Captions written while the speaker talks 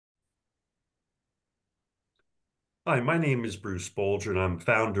Hi, my name is Bruce Bolger, and I'm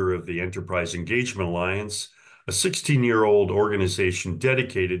founder of the Enterprise Engagement Alliance, a 16-year-old organization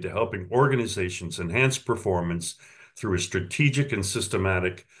dedicated to helping organizations enhance performance through a strategic and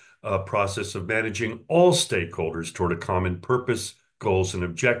systematic process of managing all stakeholders toward a common purpose, goals, and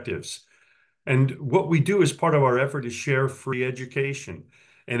objectives. And what we do as part of our effort is share free education.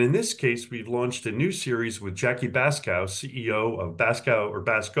 And in this case, we've launched a new series with Jackie Baskow, CEO of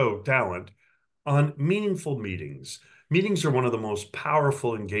Basco Talent, on meaningful meetings. Meetings are one of the most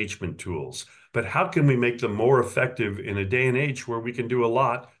powerful engagement tools, but how can we make them more effective in a day and age where we can do a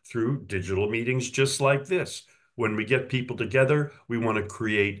lot through digital meetings just like this? When we get people together, we want to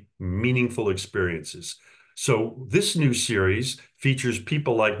create meaningful experiences. So this new series features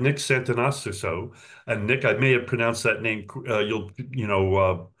people like Nick Santonastasso, and Nick, I may have pronounced that name. You'll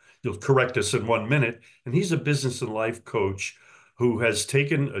correct us in 1 minute. And he's a business and life coach who has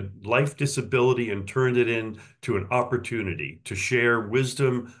taken a life disability and turned it into an opportunity to share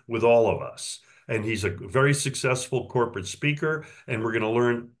wisdom with all of us. And he's a very successful corporate speaker, and we're going to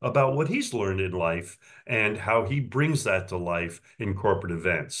learn about what he's learned in life and how he brings that to life in corporate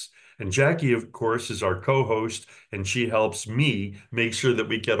events. And Jackie, of course, is our co-host, and she helps me make sure that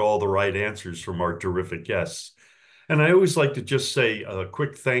we get all the right answers from our terrific guests. And I always like to just say a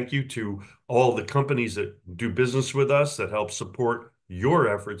quick thank you to all the companies that do business with us that help support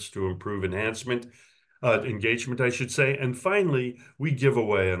your efforts to improve engagement, I should say. And finally, we give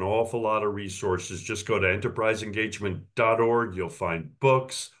away an awful lot of resources. Just go to enterpriseengagement.org. You'll find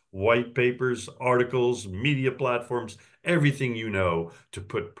books, white papers, articles, media platforms, everything you know to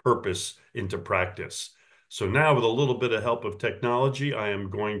put purpose into practice. So now, with a little bit of help of technology, I am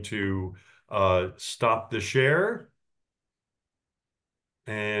going to stop the share.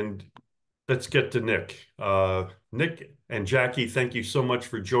 And let's get to Nick. Nick and Jackie, thank you so much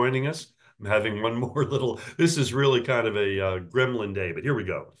for joining us. I'm having one more this is really kind of a gremlin day, but here we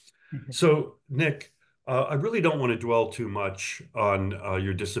go. So, Nick, I really don't want to dwell too much on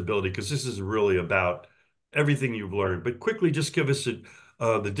your disability because this is really about everything you've learned. But quickly, just give us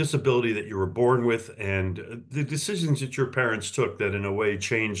the disability that you were born with and the decisions that your parents took that in a way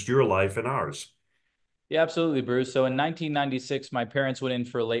changed your life and ours. Yeah, absolutely, Bruce. So in 1996, my parents went in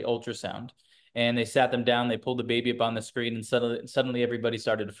for a late ultrasound and they sat them down, they pulled the baby up on the screen, and suddenly everybody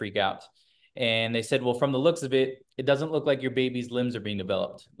started to freak out. And they said, well, from the looks of it, it doesn't look like your baby's limbs are being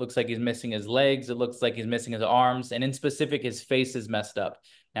developed. It looks like he's missing his legs. It looks like he's missing his arms. And in specific, his face is messed up.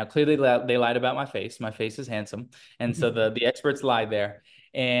 Now, clearly they lied about my face. My face is handsome. And so the experts lied there.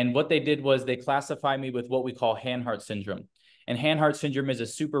 And what they did was they classified me with what we call hand-heart syndrome. And hand-heart syndrome is a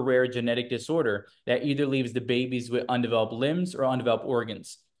super rare genetic disorder that either leaves the babies with undeveloped limbs or undeveloped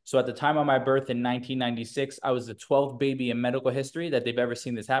organs. So at the time of my birth in 1996, I was the 12th baby in medical history that they've ever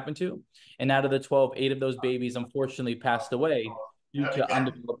seen this happen to. And out of the 12, 8 of those babies unfortunately passed away due to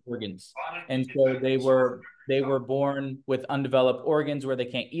undeveloped organs. And so they were born with undeveloped organs where they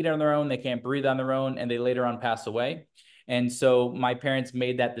can't eat on their own, they can't breathe on their own, and they later on pass away. And so my parents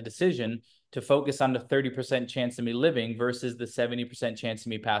made that the decision to focus on the 30% chance of me living versus the 70% chance of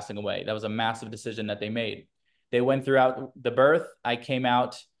me passing away. That was a massive decision that they made. They went throughout the birth. I came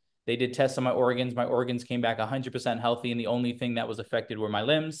out. They did tests on my organs. My organs came back 100% healthy, and the only thing that was affected were my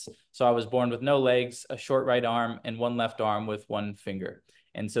limbs. So I was born with no legs, a short right arm, and one left arm with one finger.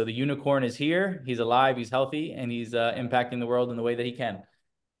 And so the unicorn is here. He's alive, he's healthy, and he's impacting the world in the way that he can.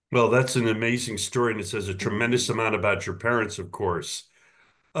 Well, that's an amazing story, and it says a tremendous amount about your parents, of course.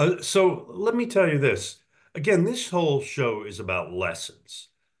 So let me tell you this. Again, this whole show is about lessons.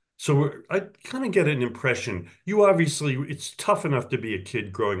 I kind of get an impression you obviously, it's tough enough to be a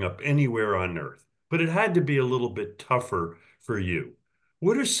kid growing up anywhere on earth, but it had to be a little bit tougher for you.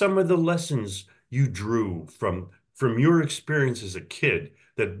 What are some of the lessons you drew from your experience as a kid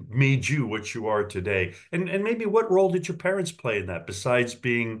that made you what you are today? And maybe what role did your parents play in that besides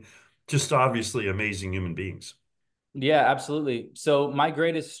being just obviously amazing human beings? Yeah, absolutely. So my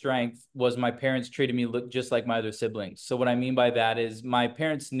greatest strength was my parents treated me just like my other siblings. So what I mean by that is my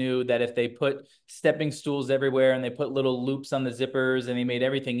parents knew that if they put stepping stools everywhere and they put little loops on the zippers and they made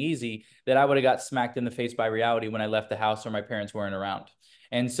everything easy, that I would have got smacked in the face by reality when I left the house or my parents weren't around.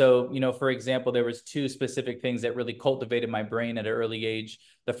 And so, for example, there was two specific things that really cultivated my brain at an early age.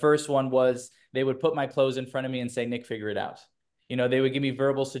 The first one was they would put my clothes in front of me and say, Nick, figure it out. They would give me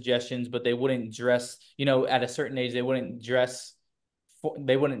verbal suggestions, but they wouldn't dress, at a certain age, they wouldn't dress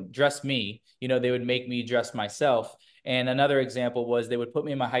me, they would make me dress myself. And another example was they would put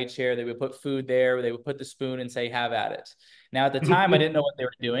me in my high chair, they would put food there, they would put the spoon and say, have at it. Now, at the time, I didn't know what they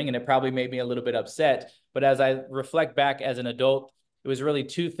were doing, and it probably made me a little bit upset. But as I reflect back as an adult, it was really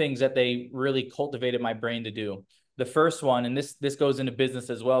two things that they really cultivated my brain to do. The first one, and this goes into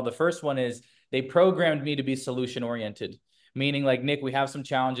business as well. The first one is they programmed me to be solution oriented, meaning like, Nick, we have some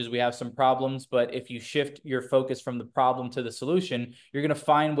challenges, we have some problems, but if you shift your focus from the problem to the solution, you're going to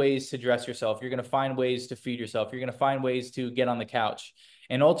find ways to dress yourself. You're going to find ways to feed yourself. You're going to find ways to get on the couch.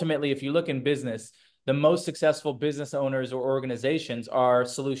 And ultimately, if you look in business, the most successful business owners or organizations are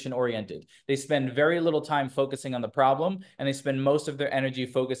solution oriented. They spend very little time focusing on the problem, and they spend most of their energy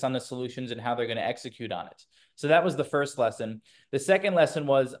focused on the solutions and how they're going to execute on it. So that was the first lesson. The second lesson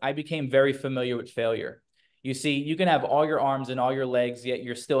was I became very familiar with failure. You see, you can have all your arms and all your legs, yet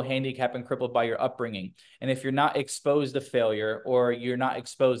you're still handicapped and crippled by your upbringing. And if you're not exposed to failure, or you're not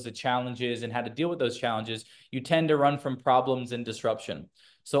exposed to challenges and how to deal with those challenges, you tend to run from problems and disruption.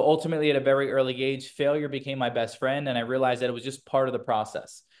 So ultimately, at a very early age, failure became my best friend. And I realized that it was just part of the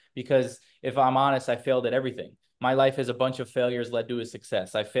process. Because if I'm honest, I failed at everything. My life is a bunch of failures led to a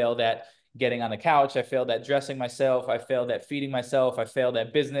success. I failed at getting on the couch. I failed at dressing myself. I failed at feeding myself. I failed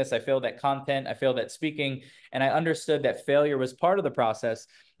at business. I failed at content. I failed at speaking. And I understood that failure was part of the process.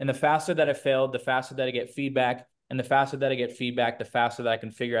 And the faster that I failed, the faster that I get feedback. And the faster that I get feedback, the faster that I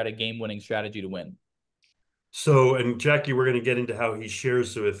can figure out a game-winning strategy to win. So, and Jackie, we're going to get into how he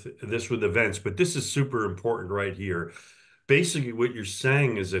shares with events, but this is super important right here. Basically, what you're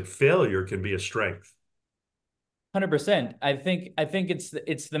saying is that failure can be a strength. 100%. I think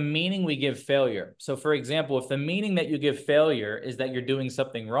it's the meaning we give failure. So for example, if the meaning that you give failure is that you're doing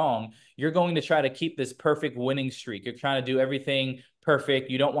something wrong, you're going to try to keep this perfect winning streak. You're trying to do everything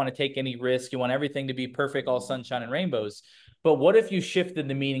perfect. You don't want to take any risk. You want everything to be perfect, all sunshine and rainbows. But what if you shifted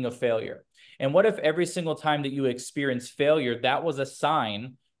the meaning of failure? And what if every single time that you experience failure, that was a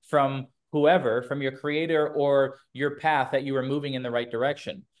sign from whoever, from your creator or your path, that you were moving in the right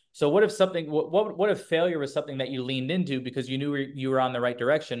direction? So what if failure was something that you leaned into because you knew you were on the right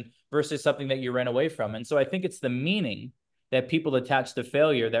direction versus something that you ran away from? And so I think it's the meaning that people attach to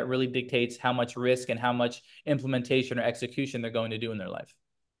failure that really dictates how much risk and how much implementation or execution they're going to do in their life.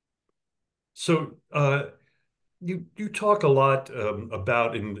 So, you talk a lot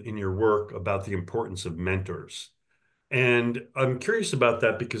about in your work about the importance of mentors. And I'm curious about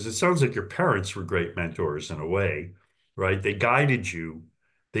that because it sounds like your parents were great mentors in a way, right? They guided you.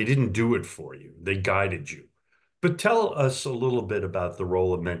 They didn't do it for you. They guided you. But tell us a little bit about the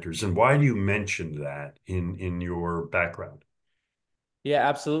role of mentors and why do you mention that in your background? Yeah,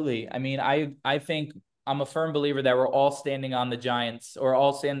 absolutely. I mean, I think I'm a firm believer that we're all standing on the giants, or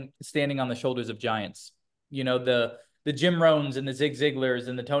all standing on the shoulders of giants. You know, the Jim Rohns and the Zig Ziglars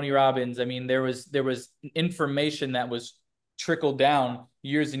and the Tony Robbins. I mean, there was information that was trickled down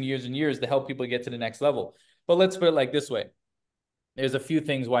years and years and years to help people get to the next level. But let's put it like this way. There's a few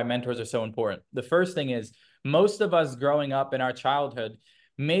things why mentors are so important. The first thing is, most of us growing up in our childhood,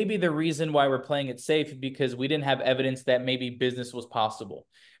 maybe the reason why we're playing it safe because we didn't have evidence that maybe business was possible.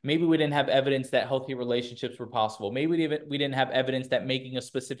 Maybe we didn't have evidence that healthy relationships were possible. Maybe we didn't have evidence that making a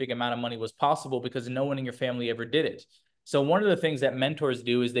specific amount of money was possible because no one in your family ever did it. So one of the things that mentors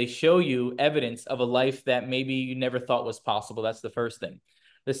do is they show you evidence of a life that maybe you never thought was possible. That's the first thing.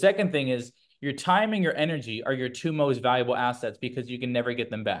 The second thing is, your time and your energy are your two most valuable assets because you can never get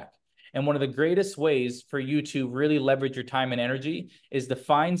them back. And one of the greatest ways for you to really leverage your time and energy is to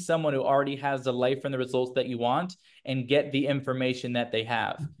find someone who already has the life and the results that you want and get the information that they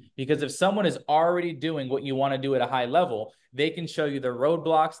have. Because if someone is already doing what you want to do at a high level, they can show you the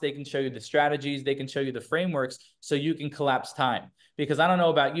roadblocks, they can show you the strategies, they can show you the frameworks so you can collapse time. Because I don't know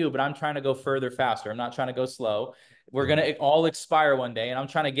about you, but I'm trying to go further faster. I'm not trying to go slow. We're going to all expire one day, and I'm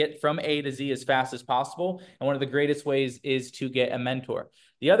trying to get from A to Z as fast as possible. And one of the greatest ways is to get a mentor.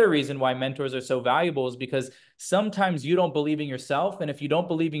 The other reason why mentors are so valuable is because sometimes you don't believe in yourself. And if you don't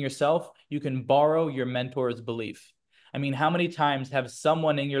believe in yourself, you can borrow your mentor's belief. I mean, how many times have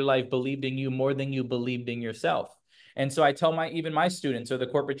someone in your life believed in you more than you believed in yourself? And so I tell even my students or the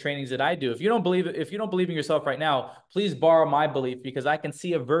corporate trainings that I do, if you don't believe in yourself right now, please borrow my belief because I can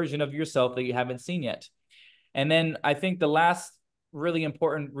see a version of yourself that you haven't seen yet. And then I think the last really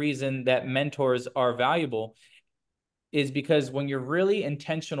important reason that mentors are valuable is because when you're really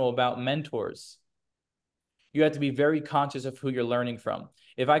intentional about mentors, you have to be very conscious of who you're learning from.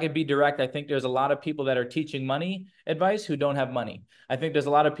 If I could be direct, I think there's a lot of people that are teaching money advice who don't have money. I think there's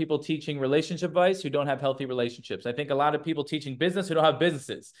a lot of people teaching relationship advice who don't have healthy relationships. I think a lot of people teaching business who don't have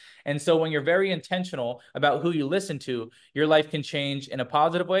businesses. And so when you're very intentional about who you listen to, your life can change in a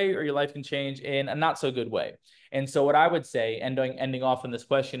positive way or your life can change in a not so good way. And so what I would say, ending off on this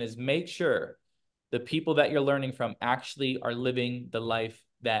question, is make sure the people that you're learning from actually are living the life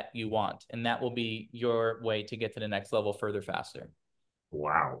that you want. And that will be your way to get to the next level further, faster.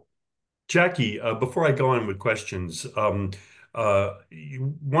 Wow. Jackie, before I go on with questions, one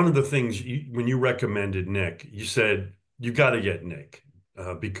of the things when you recommended Nick, you said you got to get Nick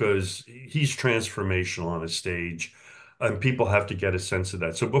because he's transformational on a stage, and people have to get a sense of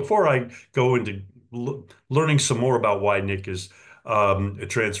that. So before I go into learning some more about why Nick is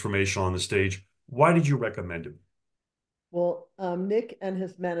transformational on the stage, why did you recommend him? Well, Nick and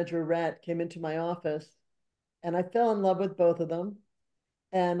his manager Rat came into my office, and I fell in love with both of them.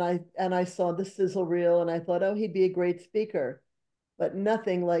 And I saw the sizzle reel, and I thought, oh, he'd be a great speaker, but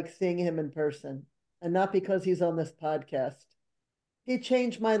nothing like seeing him in person, and not because he's on this podcast. He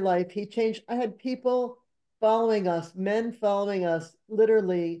changed my life. He changed. I had people following us, men following us,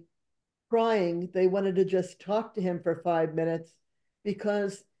 literally crying. They wanted to just talk to him for 5 minutes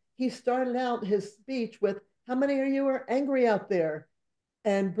because he started out his speech with, "How many of you are angry out there?"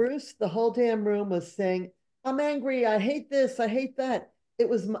 And Bruce, the whole damn room was saying, "I'm angry. I hate this. I hate that."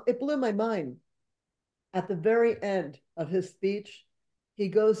 It blew my mind. At the very end of his speech, he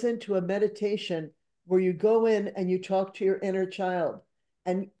goes into a meditation where you go in and you talk to your inner child.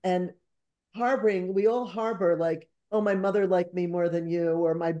 And harboring, we all harbor like, oh, my mother liked me more than you,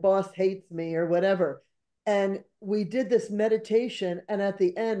 or my boss hates me, or whatever. And we did this meditation, and at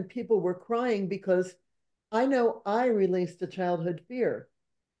the end, people were crying because I know I released a childhood fear.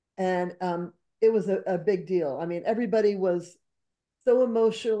 And it was a big deal. I mean, everybody was so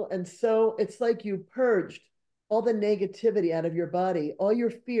emotional, and so it's like you purged all the negativity out of your body, all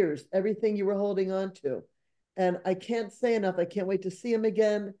your fears, everything you were holding on to. And I can't say enough. I can't wait to see him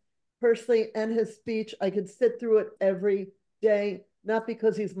again personally, and his speech. I could sit through it every day, not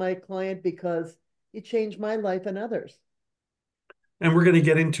because he's my client, because he changed my life and others. And we're going to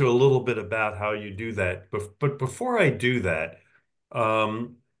get into a little bit about how you do that. But before I do that,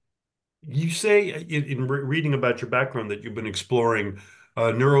 um, you say in reading about your background that you've been exploring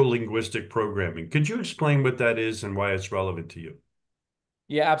neuro-linguistic programming. Could you explain what that is and why it's relevant to you?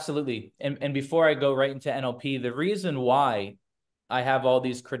 Yeah, absolutely. And before I go right into NLP, the reason why I have all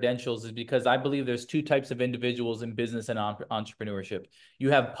these credentials is because I believe there's two types of individuals in business and entrepreneurship.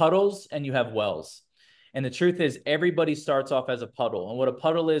 You have puddles and you have wells. And the truth is, everybody starts off as a puddle. And what a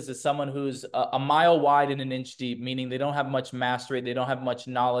puddle is someone who's a mile wide and an inch deep, meaning they don't have much mastery, they don't have much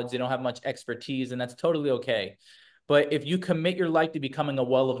knowledge, they don't have much expertise, and that's totally okay. But if you commit your life to becoming a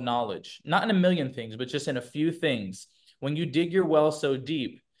well of knowledge, not in a million things, but just in a few things, when you dig your well so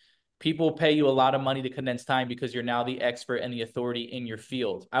deep, people pay you a lot of money to condense time because you're now the expert and the authority in your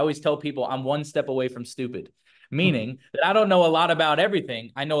field. I always tell people I'm one step away from stupid, meaning that I don't know a lot about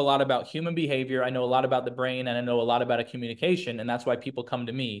everything. I know a lot about human behavior. I know a lot about the brain, and I know a lot about a communication. And that's why people come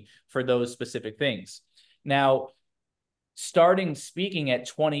to me for those specific things. Now, starting speaking at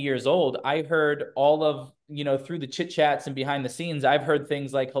 20 years old, I heard all of, through the chit chats and behind the scenes, I've heard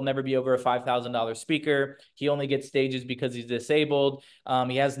things like he'll never be over a $5,000 speaker. He only gets stages because he's disabled.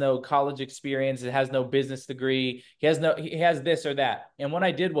 He has no college experience. He has no business degree. He has this or that. And what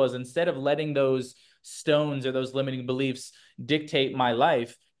I did was, instead of letting those stones or those limiting beliefs dictate my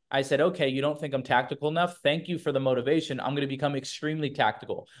life, I said, okay, you don't think I'm tactical enough? Thank you for the motivation. I'm going to become extremely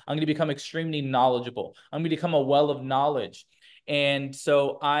tactical. I'm going to become extremely knowledgeable. I'm going to become a well of knowledge. And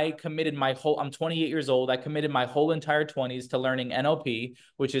so I'm 28 years old. I committed my whole entire 20s to learning NLP,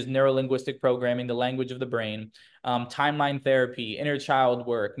 which is neuro-linguistic programming, the language of the brain, timeline therapy, inner child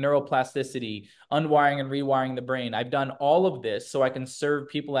work, neuroplasticity, unwiring and rewiring the brain. I've done all of this so I can serve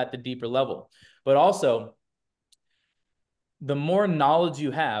people at the deeper level. But also, the more knowledge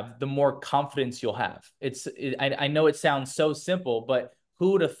you have, the more confidence you'll have. I know it sounds so simple, but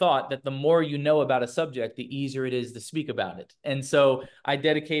who would have thought that the more you know about a subject, the easier it is to speak about it? And so I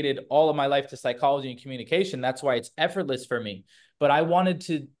dedicated all of my life to psychology and communication. That's why it's effortless for me. But I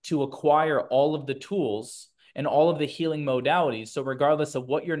wanted to acquire all of the tools and all of the healing modalities. So regardless of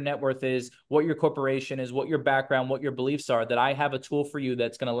what your net worth is, what your corporation is, what your background, what your beliefs are, that I have a tool for you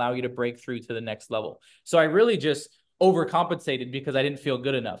that's going to allow you to break through to the next level. So I really just overcompensated because I didn't feel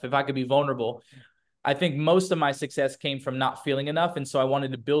good enough. If I could be vulnerable, I think most of my success came from not feeling enough. And so I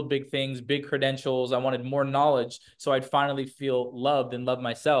wanted to build big things, big credentials. I wanted more knowledge so I'd finally feel loved and love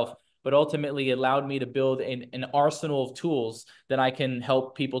myself. But ultimately, it allowed me to build an arsenal of tools that I can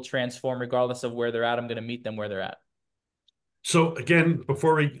help people transform regardless of where they're at. I'm going to meet them where they're at. So again,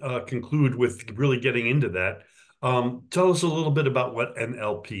 before we conclude with really getting into that, tell us a little bit about what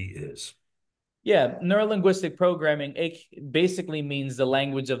NLP is. Yeah, neurolinguistic programming, it basically means the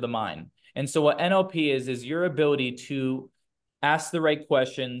language of the mind. And so what NLP is your ability to ask the right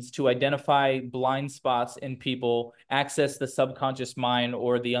questions, to identify blind spots in people, access the subconscious mind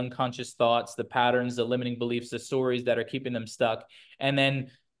or the unconscious thoughts, the patterns, the limiting beliefs, the stories that are keeping them stuck, and then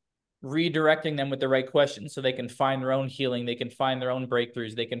redirecting them with the right questions so they can find their own healing, they can find their own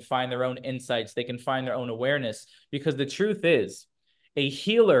breakthroughs, they can find their own insights, they can find their own awareness. Because the truth is, a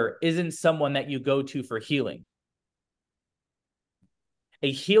healer isn't someone that you go to for healing.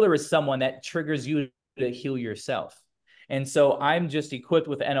 A healer is someone that triggers you to heal yourself. And so I'm just equipped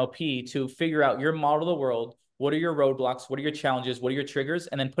with NLP to figure out your model of the world. What are your roadblocks? What are your challenges? What are your triggers?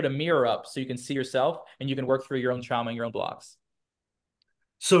 And then put a mirror up so you can see yourself and you can work through your own trauma and your own blocks.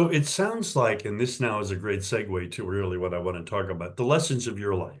 So it sounds like, and this now is a great segue to really what I want to talk about, the lessons of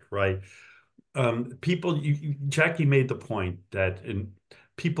your life, right? People, Jackie made the point that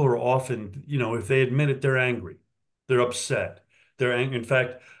people are often, if they admit it, they're angry, they're upset, they're angry. In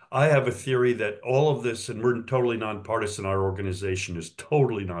fact, I have a theory that all of this, and we're totally nonpartisan, our organization is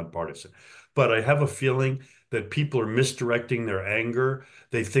totally nonpartisan, but I have a feeling that people are misdirecting their anger.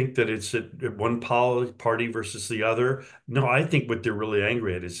 They think that it's at one party versus the other. No, I think what they're really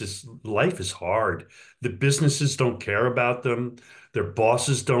angry at is just life is hard. The businesses don't care about them. Their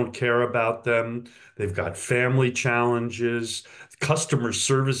bosses don't care about them. They've got family challenges. Customer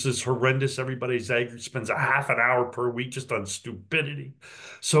service is horrendous. Everybody's angry, spends a half an hour per week just on stupidity.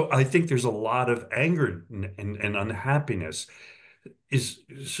 So I think there's a lot of anger and unhappiness.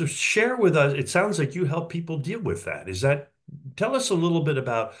 So share with us, it sounds like you help people deal with that. Tell us a little bit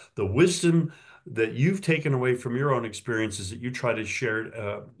about the wisdom that you've taken away from your own experiences that you try to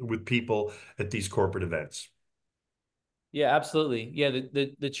share with people at these corporate events. Yeah, absolutely. Yeah,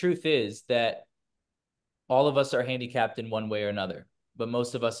 the truth is that all of us are handicapped in one way or another, but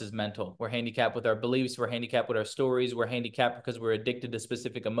most of us is mental. We're handicapped with our beliefs. We're handicapped with our stories. We're handicapped because we're addicted to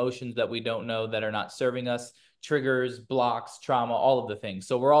specific emotions that we don't know that are not serving us, triggers, blocks, trauma, all of the things.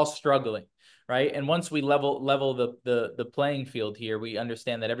 So we're all struggling, right? And once we level the playing field here, we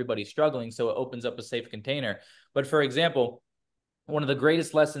understand that everybody's struggling. So it opens up a safe container. But for example, one of the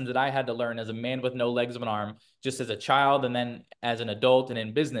greatest lessons that I had to learn as a man with no legs of an arm, just as a child and then as an adult and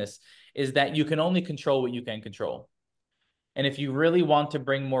in business, is that you can only control what you can control. And if you really want to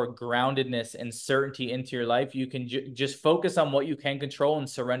bring more groundedness and certainty into your life, you can just focus on what you can control and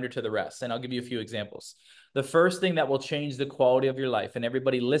surrender to the rest. And I'll give you a few examples. The first thing that will change the quality of your life, and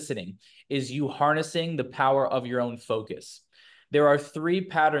everybody listening, is you harnessing the power of your own focus. There are 3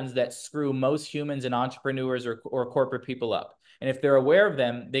 patterns that screw most humans and entrepreneurs or corporate people up. And if they're aware of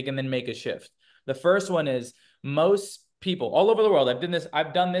them, they can then make a shift. The first one is most people all over the world.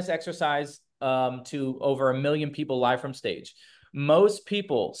 I've done this exercise to over 1 million people live from stage. Most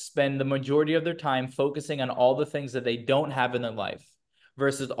people spend the majority of their time focusing on all the things that they don't have in their life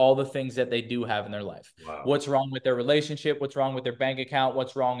versus all the things that they do have in their life. Wow. What's wrong with their relationship? What's wrong with their bank account?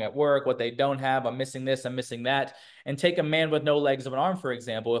 What's wrong at work? What they don't have? I'm missing this, I'm missing that. And take a man with no legs of an arm, for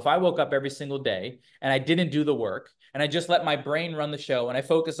example. If I woke up every single day and I didn't do the work and I just let my brain run the show and I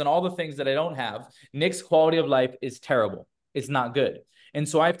focus on all the things that I don't have, Nick's quality of life is terrible. It's not good. And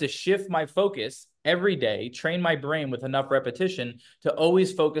so I have to shift my focus every day, train my brain with enough repetition to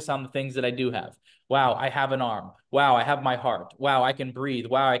always focus on the things that I do have. Wow, I have an arm. Wow, I have my heart. Wow, I can breathe.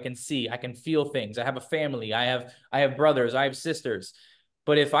 Wow, I can see. I can feel things. I have a family. I have brothers. I have sisters.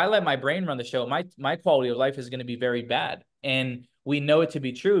 But if I let my brain run the show, my quality of life is going to be very bad. And we know it to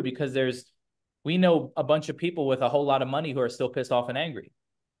be true because we know a bunch of people with a whole lot of money who are still pissed off and angry.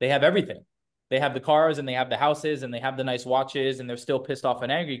 They have everything. They have the cars and they have the houses and they have the nice watches and they're still pissed off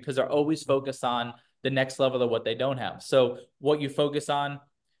and angry because they're always focused on the next level of what they don't have. So what you focus on,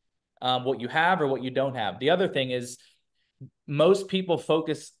 what you have or what you don't have. The other thing is most people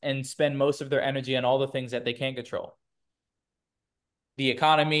focus and spend most of their energy on all the things that they can't control. The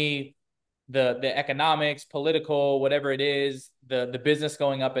economy, the economics, political, whatever it is, the business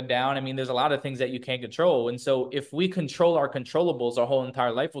going up and down. I mean, there's a lot of things that you can't control. And so if we control our controllables, our whole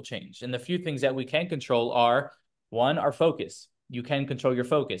entire life will change. And the few things that we can control are, one, our focus. You can control your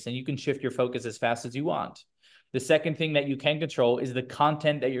focus and you can shift your focus as fast as you want. The second thing that you can control is the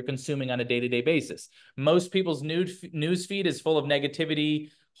content that you're consuming on a day-to-day basis. Most people's news feed is full of negativity,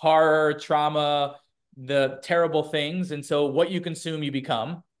 horror, trauma, the terrible things. And so what you consume, you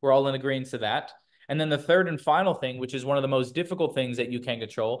become. We're all in agreement to that. And then the third and final thing, which is one of the most difficult things that you can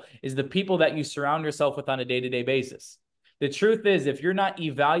control, is the people that you surround yourself with on a day-to-day basis. The truth is, if you're not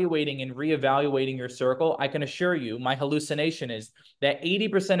evaluating and reevaluating your circle, I can assure you, my hallucination is that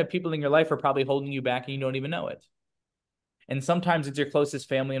 80% of people in your life are probably holding you back and you don't even know it. And sometimes it's your closest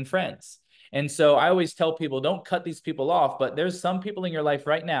family and friends. And so I always tell people, don't cut these people off, but there's some people in your life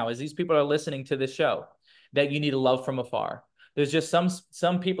right now, as these people are listening to this show, that you need to love from afar. There's just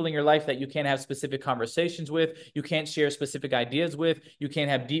some people in your life that you can't have specific conversations with, you can't share specific ideas with, you can't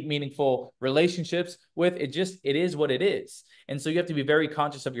have deep, meaningful relationships with. It is what it is. And so you have to be very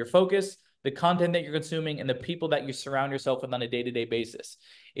conscious of your focus, the content that you're consuming, and the people that you surround yourself with on a day-to-day basis.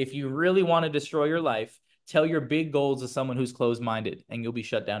 If you really want to destroy your life, tell your big goals to someone who's closed-minded, and you'll be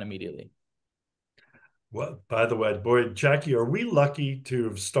shut down immediately. Well, by the way, boy, Jackie, are we lucky to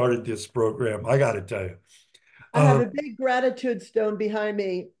have started this program? I got to tell you. I have a big gratitude stone behind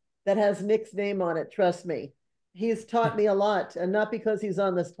me that has Nick's name on it. Trust me. He's taught me a lot, and not because he's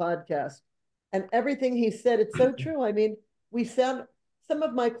on this podcast. And everything he said, it's so true. I mean, some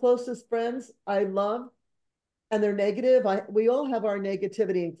of my closest friends I love, and they're negative. We all have our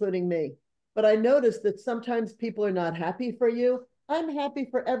negativity, including me. But I noticed that sometimes people are not happy for you. I'm happy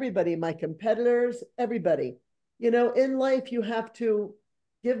for everybody, my competitors, everybody. In life, you have to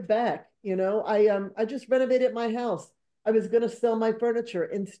give back. I just renovated my house. I was going to sell my furniture.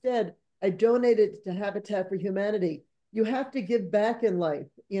 Instead, I donated to Habitat for Humanity. You have to give back in life.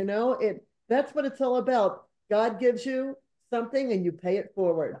 That's what it's all about. God gives you something and you pay it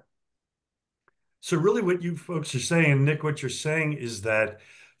forward. So really what you folks are saying, Nick, what you're saying is that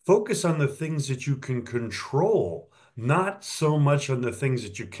focus on the things that you can control, not so much on the things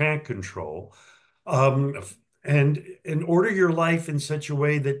that you can't control. Um, and order your life in such a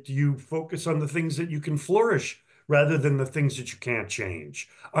way that you focus on the things that you can flourish rather than the things that you can't change.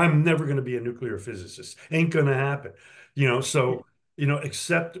 I'm never going to be a nuclear physicist. Ain't going to happen. So,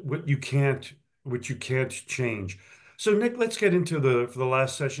 accept what you can't change. So Nick, let's get into for the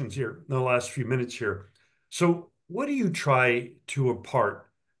last sessions here, the last few minutes here. So what do you try to impart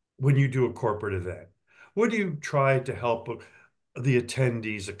when you do a corporate event? What do you try to help the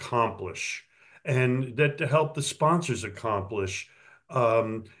attendees accomplish and that to help the sponsors accomplish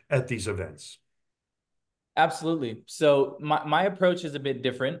at these events? Absolutely. So my approach is a bit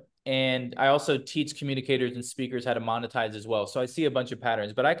different. And I also teach communicators and speakers how to monetize as well. So I see a bunch of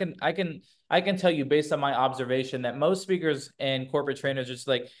patterns, but I can tell you based on my observation that most speakers and corporate trainers are just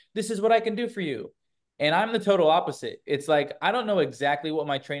like, this is what I can do for you. And I'm the total opposite. It's like, I don't know exactly what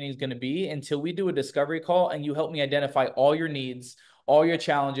my training is going to be until we do a discovery call and you help me identify all your needs, all your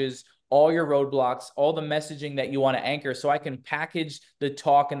challenges, all your roadblocks, all the messaging that you want to anchor so I can package the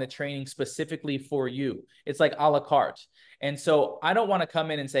talk and the training specifically for you. It's like a la carte. And so I don't want to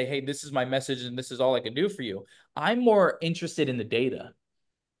come in and say, hey, this is my message and this is all I can do for you. I'm more interested in the data.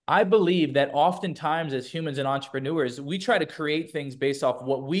 I believe that oftentimes as humans and entrepreneurs, we try to create things based off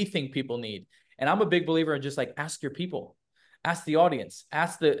what we think people need. And I'm a big believer in just like ask your people, ask the audience,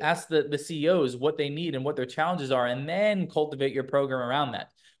 ask the CEOs what they need and what their challenges are, and then cultivate your program around that.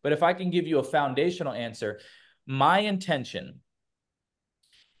 But if I can give you a foundational answer, my intention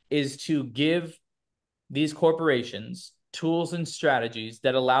is to give these corporations tools and strategies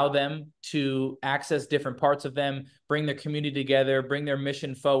that allow them to access different parts of them, bring their community together, bring their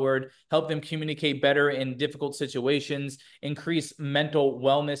mission forward, help them communicate better in difficult situations, increase mental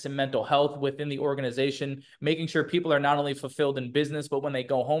wellness and mental health within the organization, making sure people are not only fulfilled in business, but when they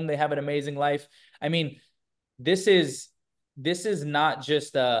go home, they have an amazing life. I mean, this is not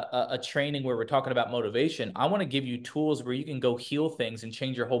just a training where we're talking about motivation. I want to give you tools where you can go heal things and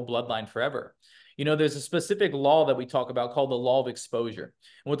change your whole bloodline forever. There's a specific law that we talk about called the law of exposure.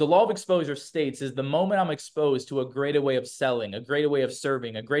 And what the law of exposure states is the moment I'm exposed to a greater way of selling, a greater way of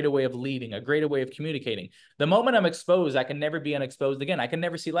serving, a greater way of leading, a greater way of communicating, the moment I'm exposed, I can never be unexposed again. I can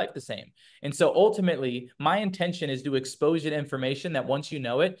never see life the same. And so ultimately, my intention is to expose you to information that once you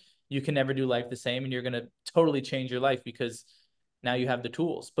know it, you can never do life the same, and you're going to totally change your life because now you have the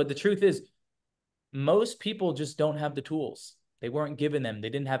tools. But the truth is, most people just don't have the tools. They weren't given them. They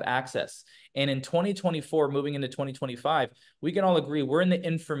didn't have access. And in 2024, moving into 2025, we can all agree we're in the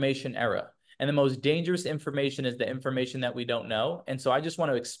information era. And the most dangerous information is the information that we don't know. And so I just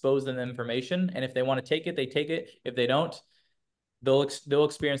want to expose them the information. And if they want to take it, they take it. If they don't, they'll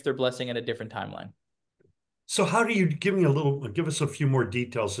experience their blessing at a different timeline. So how do you give us a few more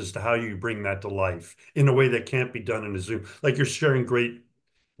details as to how you bring that to life in a way that can't be done in a Zoom? Like you're sharing great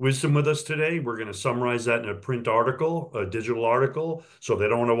wisdom with us today. We're going to summarize that in a print article, a digital article. So if they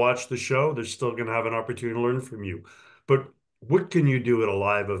don't want to watch the show, they're still going to have an opportunity to learn from you. But what can you do at a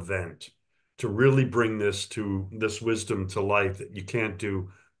live event to really bring this wisdom to life that you can't do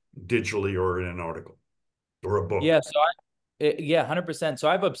digitally or in an article or a book? Yeah, 100%. So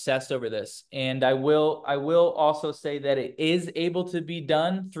I've obsessed over this, and I will also say that it is able to be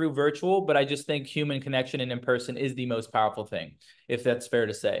done through virtual, but I just think human connection and in person is the most powerful thing, if that's fair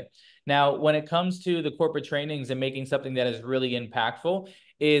to say. Now, when it comes to the corporate trainings and making something that is really impactful,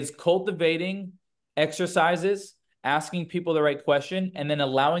 is cultivating exercises asking people the right question, and then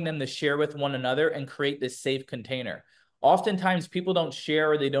allowing them to share with one another and create this safe container. Oftentimes people don't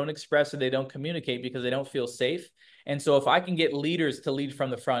share, or they don't express, or they don't communicate because they don't feel safe. And so if I can get leaders to lead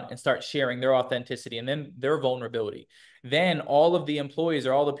from the front and start sharing their authenticity and then their vulnerability, then all of the employees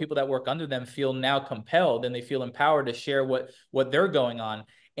or all the people that work under them feel now compelled, and they feel empowered to share what they're going on.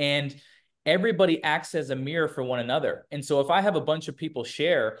 And everybody acts as a mirror for one another. And so if I have a bunch of people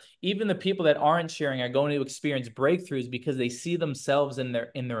share, even the people that aren't sharing are going to experience breakthroughs because they see themselves in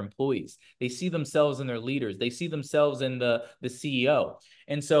their employees. They see themselves in their leaders. They see themselves in the CEO.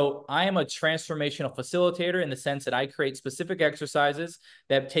 And so I am a transformational facilitator in the sense that I create specific exercises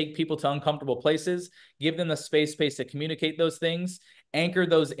that take people to uncomfortable places, give them the space to communicate those things, anchor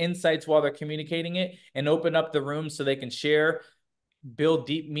those insights while they're communicating it, and open up the room so they can share, build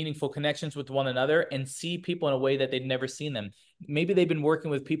deep, meaningful connections with one another, and see people in a way that they'd never seen them. Maybe they've been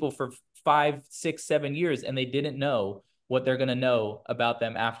working with people for 5, 6, 7 years, and they didn't know what they're going to know about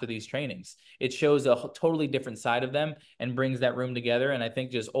them after these trainings. It shows a totally different side of them and brings that room together. And I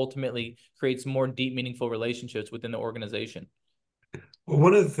think just ultimately creates more deep, meaningful relationships within the organization. Well,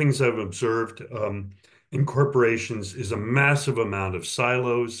 one of the things I've observed in corporations is a massive amount of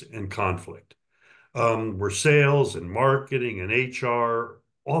silos and conflict, where sales and marketing and HR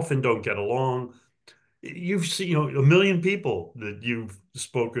often don't get along. You've seen, a million people that you've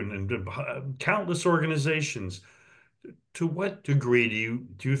spoken and countless organizations. To what degree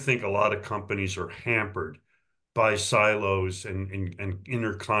do you think a lot of companies are hampered by silos and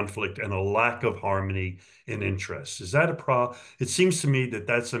inner conflict and a lack of harmony in interests? Is that a problem? It seems to me that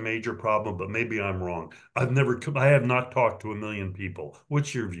that's a major problem, but maybe I'm wrong. I have not talked to a million people.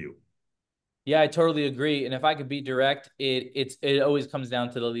 What's your view? Yeah, I totally agree. And if I could be direct, it always comes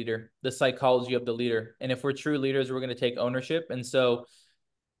down to the leader, the psychology of the leader. And if we're true leaders, we're going to take ownership. And so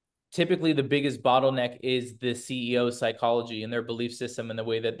typically the biggest bottleneck is the CEO's psychology and their belief system and the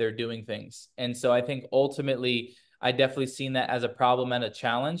way that they're doing things. And so I think ultimately I definitely seen that as a problem and a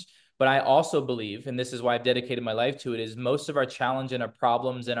challenge. But I also believe, and this is why I've dedicated my life to it, is most of our challenge and our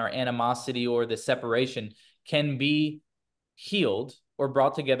problems and our animosity or the separation can be healed or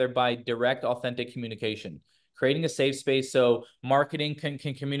brought together by direct, authentic communication, creating a safe space so marketing can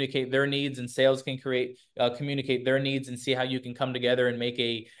communicate their needs and sales can communicate their needs, and see how you can come together and make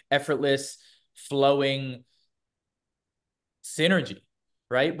a effortless, flowing synergy,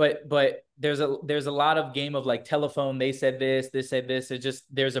 right? But there's a lot of game of like telephone, they said this said this. It's just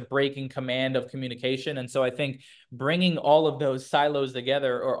there's a breaking command of communication. And so I think bringing all of those silos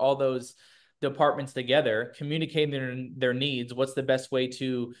together, or all those departments together, communicating their needs, what's the best way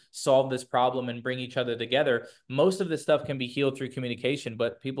to solve this problem and bring each other together. Most of this stuff can be healed through communication,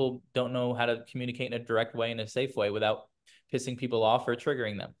 but people don't know how to communicate in a direct way, in a safe way, without pissing people off or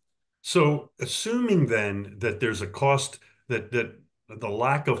triggering them. So, assuming then that there's a cost, that the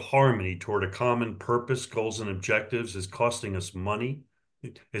lack of harmony toward a common purpose, goals, and objectives is costing us money,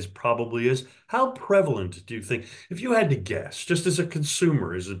 it probably is. How prevalent do you think, if you had to guess, just as a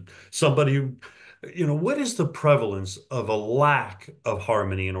consumer, is it somebody who, what is the prevalence of a lack of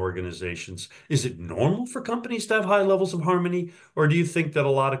harmony in organizations? Is it normal for companies to have high levels of harmony, or do you think that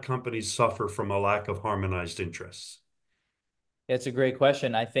a lot of companies suffer from a lack of harmonized interests? It's a great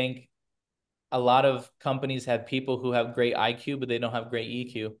question. I think a lot of companies have people who have great IQ, but they don't have great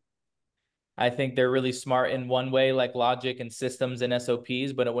EQ. I think they're really smart in one way, like logic and systems and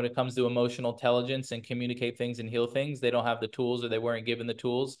SOPs, but when it comes to emotional intelligence and communicate things and heal things, they don't have the tools, or they weren't given the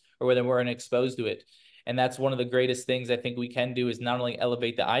tools, or they weren't exposed to it. And that's one of the greatest things I think we can do, is not only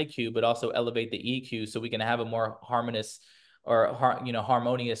elevate the IQ, but also elevate the EQ, so we can have a more harmonious or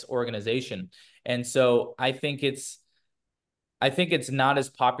harmonious organization. And so I think it's not as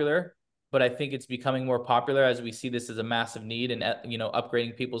popular, but I think it's becoming more popular as we see this as a massive need, and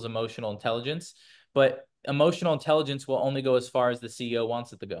upgrading people's emotional intelligence. But emotional intelligence will only go as far as the CEO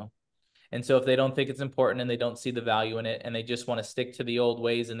wants it to go. And so if they don't think it's important and they don't see the value in it, and they just want to stick to the old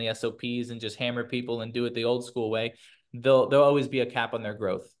ways and the SOPs and just hammer people and do it the old school way, there'll always be a cap on their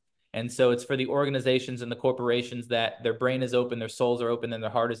growth. And so it's for the organizations and the corporations that their brain is open, their souls are open, and their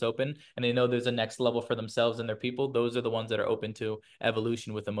heart is open, and they know there's a next level for themselves and their people. Those are the ones that are open to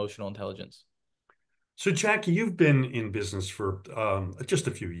evolution with emotional intelligence. So, Jackie, you've been in business for just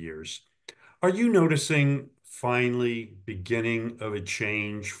a few years. Are you noticing finally beginning of a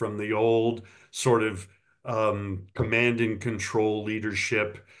change from the old sort of command and control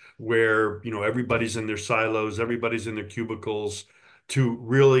leadership, where everybody's in their silos, everybody's in their cubicles, to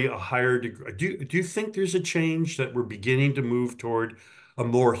really a higher degree? Do you think there's a change, that we're beginning to move toward a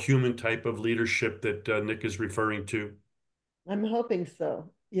more human type of leadership that Nick is referring to? I'm hoping so.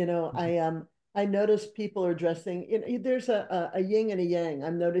 I I notice people are dressing, there's a yin and a yang.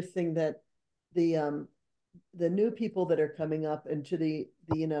 I'm noticing that the um the new people that are coming up into the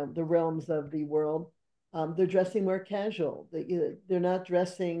realms of the world, they're dressing more casual. They're not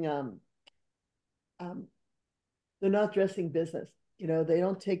dressing um, they're not dressing business. They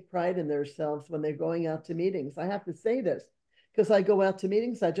don't take pride in themselves when they're going out to meetings. I have to say this because I go out to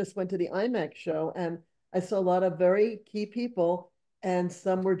meetings. I just went to the IMAX show and I saw a lot of very key people, and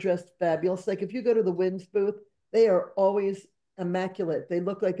some were dressed fabulous. Like if you go to the Wins booth, they are always immaculate. They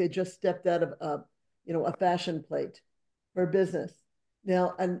look like they just stepped out of a fashion plate for business.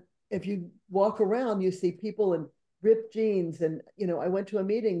 Now, and if you walk around, you see people in ripped jeans, and I went to a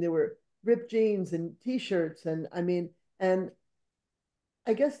meeting. There were ripped jeans and t-shirts, and I mean, and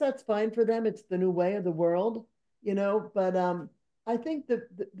I guess that's fine for them. It's the new way of the world. But I think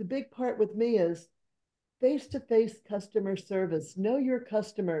the big part with me is face-to-face customer service. Know your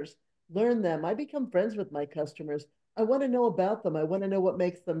customers, learn them. I become friends with my customers. I want to know about them. I want to know what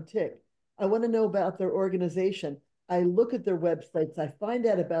makes them tick. I want to know about their organization. I look at their websites. I find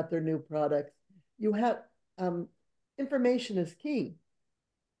out about their new products. You have um, information is key.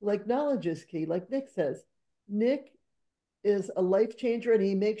 Like knowledge is key. Like Nick says, Nick is a life changer, and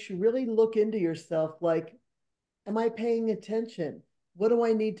he makes you really look into yourself. Like, am I paying attention? What do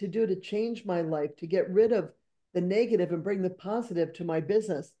I need to do to change my life, to get rid of the negative and bring the positive to my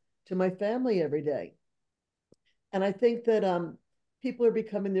business, to my family every day? And I think that people are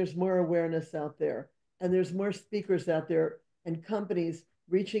becoming, there's more awareness out there, and there's more speakers out there, and companies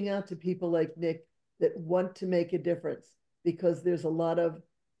reaching out to people like Nick that want to make a difference, because there's a lot of,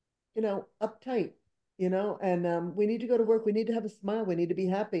 uptight, and we need to go to work. We need to have a smile. We need to be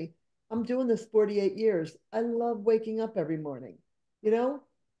happy. I'm doing this 48 years. I love waking up every morning. You know,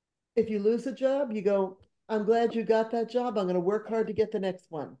 if you lose a job, you go, I'm glad you got that job. I'm going to work hard to get the next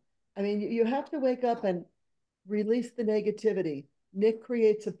one. I mean, you have to wake up and release the negativity. Nick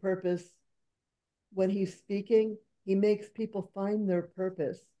creates a purpose when he's speaking. He makes people find their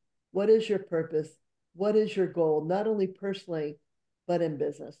purpose. What is your purpose? What is your goal? Not only personally, but in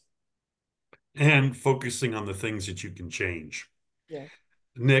business. And focusing on the things that you can change. Yeah.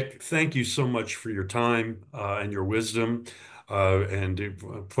 Nick, thank you so much for your time and your wisdom.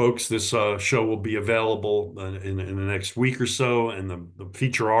 Folks, this show will be available in the next week or so, and the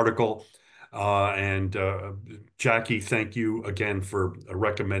feature article. Jackie, thank you again for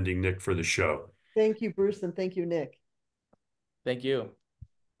recommending Nick for the show. Thank you, Bruce, and thank you, Nick. Thank you.